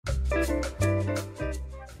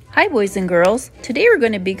Hi boys and girls, today we're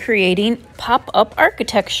going to be creating pop-up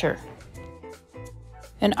architecture.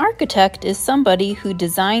 An architect is somebody who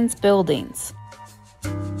designs buildings.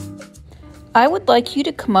 I would like you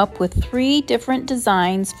to come up with 3 different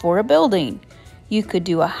designs for a building. You could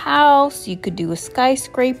do a house, you could do a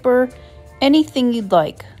skyscraper, anything you'd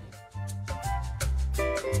like.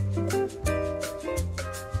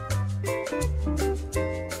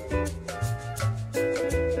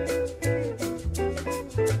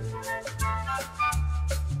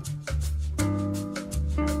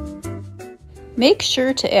 Make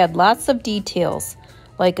sure to add lots of details,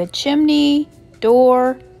 like a chimney,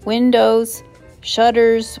 door, windows,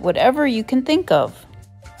 shutters, whatever you can think of.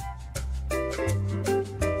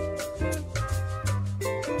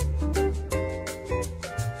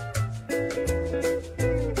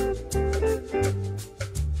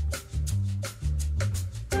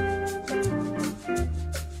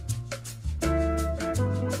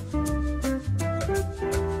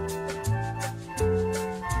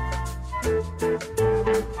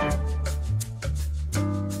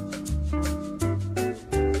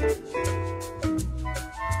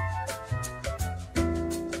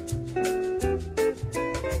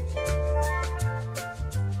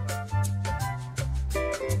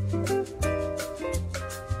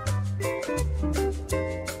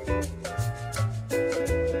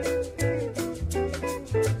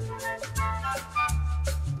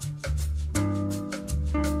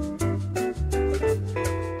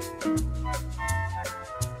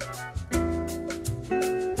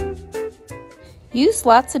 Use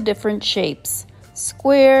lots of different shapes: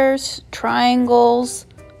 squares, triangles,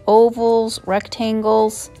 ovals,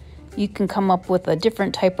 rectangles. You can come up with a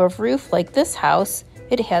different type of roof, like this house.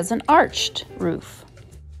 It has an arched roof.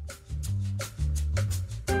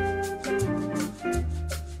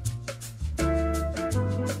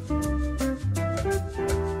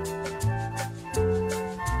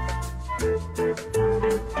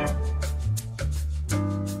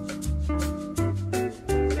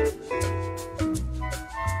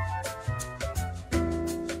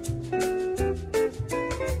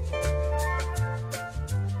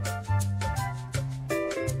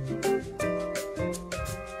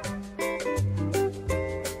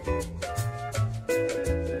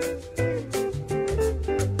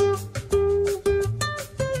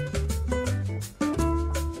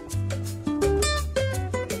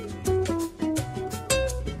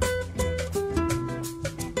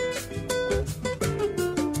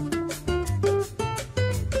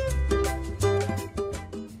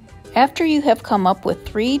 After you have come up with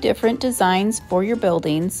 3 different designs for your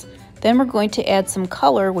buildings, then we're going to add some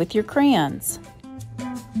color with your crayons.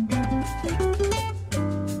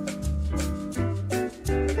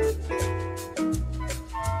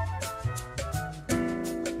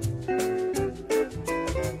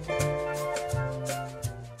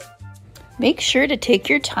 Make sure to take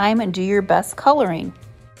your time and do your best coloring.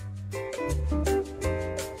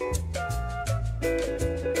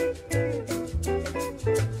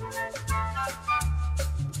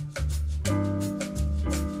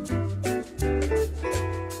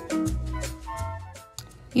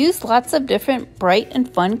 Use lots of different bright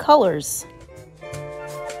and fun colors.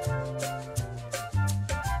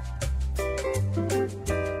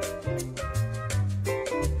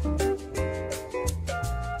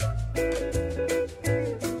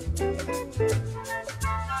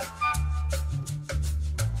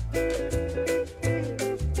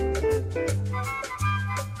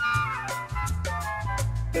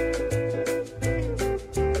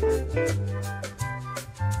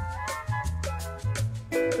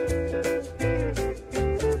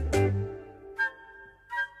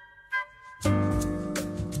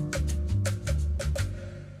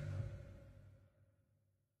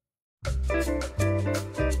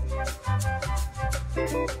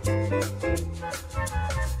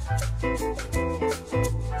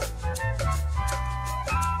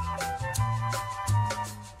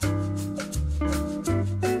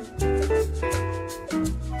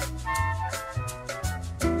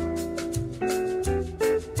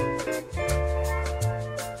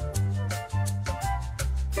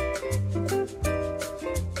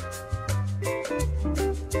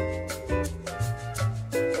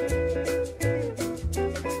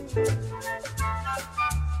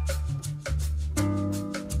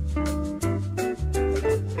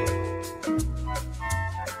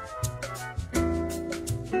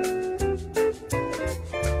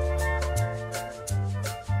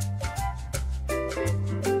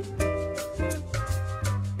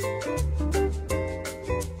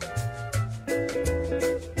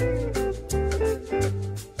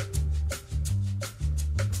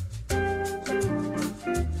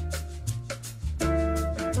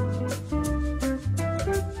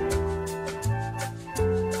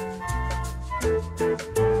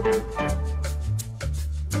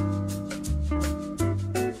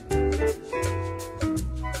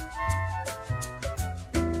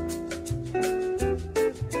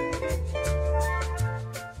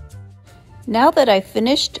 Now that I've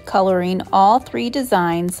finished coloring all 3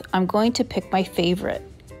 designs, I'm going to pick my favorite.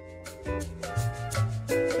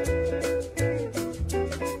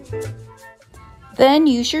 Then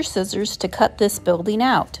use your scissors to cut this building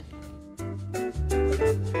out.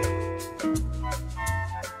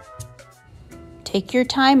 Take your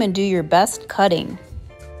time and do your best cutting.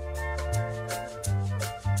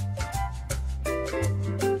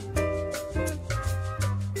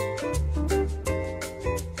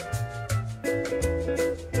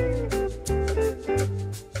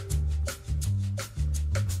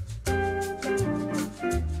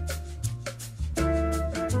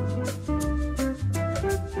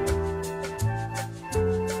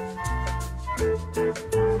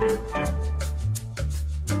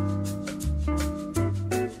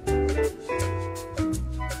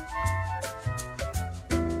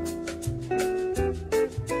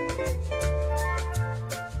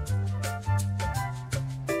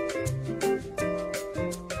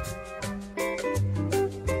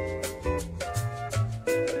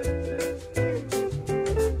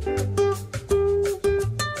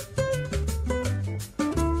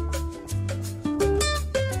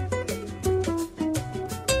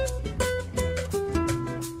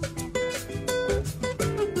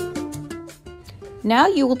 Now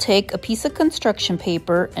you will take a piece of construction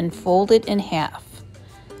paper and fold it in half.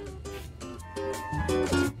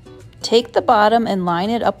 Take the bottom and line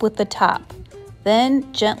it up with the top.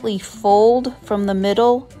 Then gently fold from the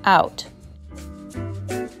middle out.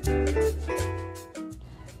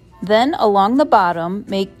 Then along the bottom,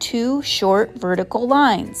 make 2 short vertical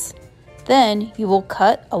lines. Then you will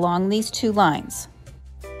cut along these 2 lines.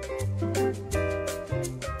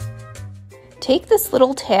 Take this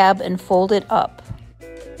little tab and fold it up.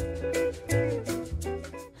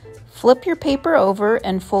 Flip your paper over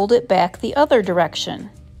and fold it back the other direction.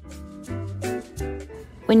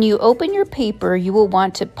 When you open your paper, you will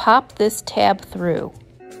want to pop this tab through.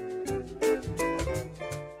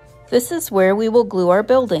 This is where we will glue our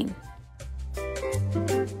building.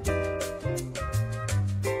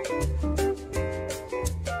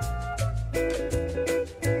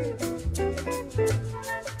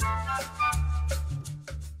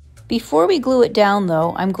 Before we glue it down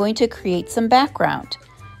though, I'm going to create some background.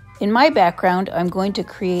 In my background, I'm going to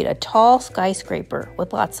create a tall skyscraper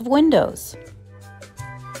with lots of windows.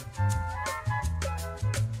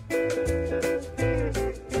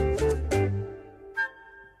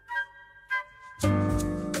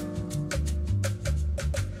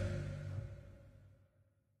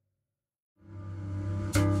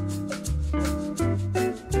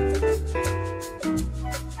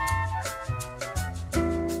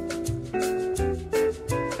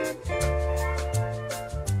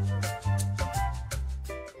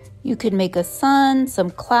 You could make a sun, some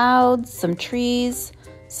clouds, some trees,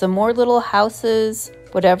 some more little houses,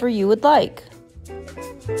 whatever you would like.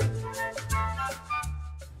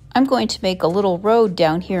 I'm going to make a little road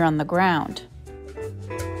down here on the ground.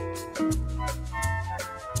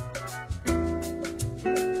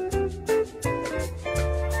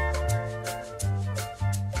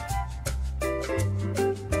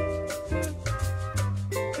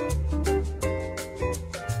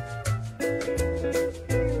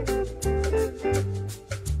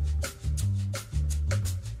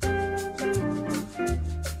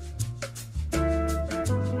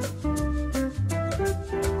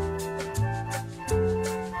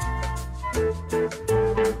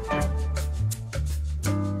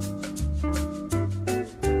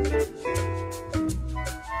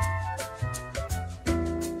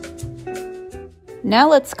 Now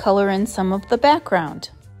let's color in some of the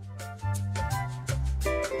background.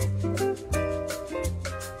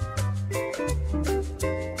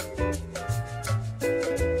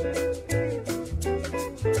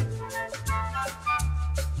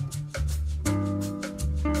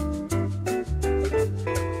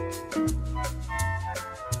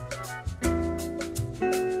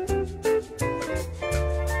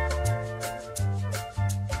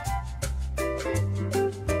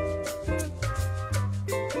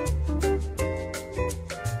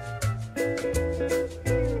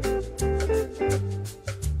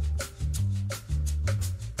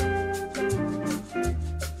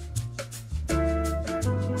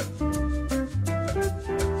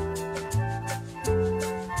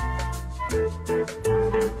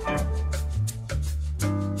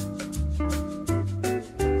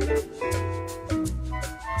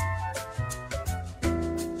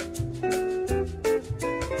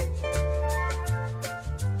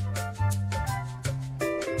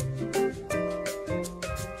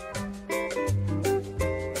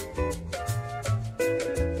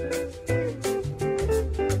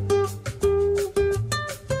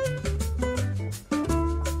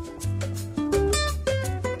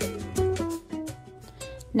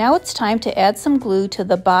 Now it's time to add some glue to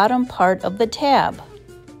the bottom part of the tab.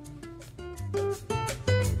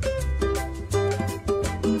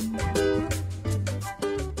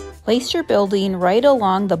 Place your building right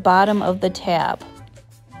along the bottom of the tab.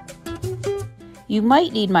 You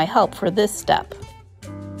might need my help for this step.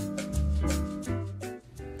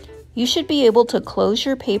 You should be able to close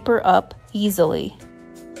your paper up easily.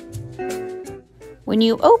 When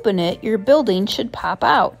you open it, your building should pop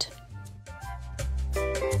out.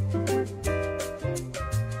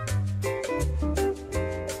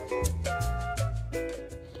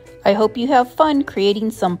 I hope you have fun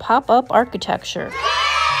creating some pop-up architecture.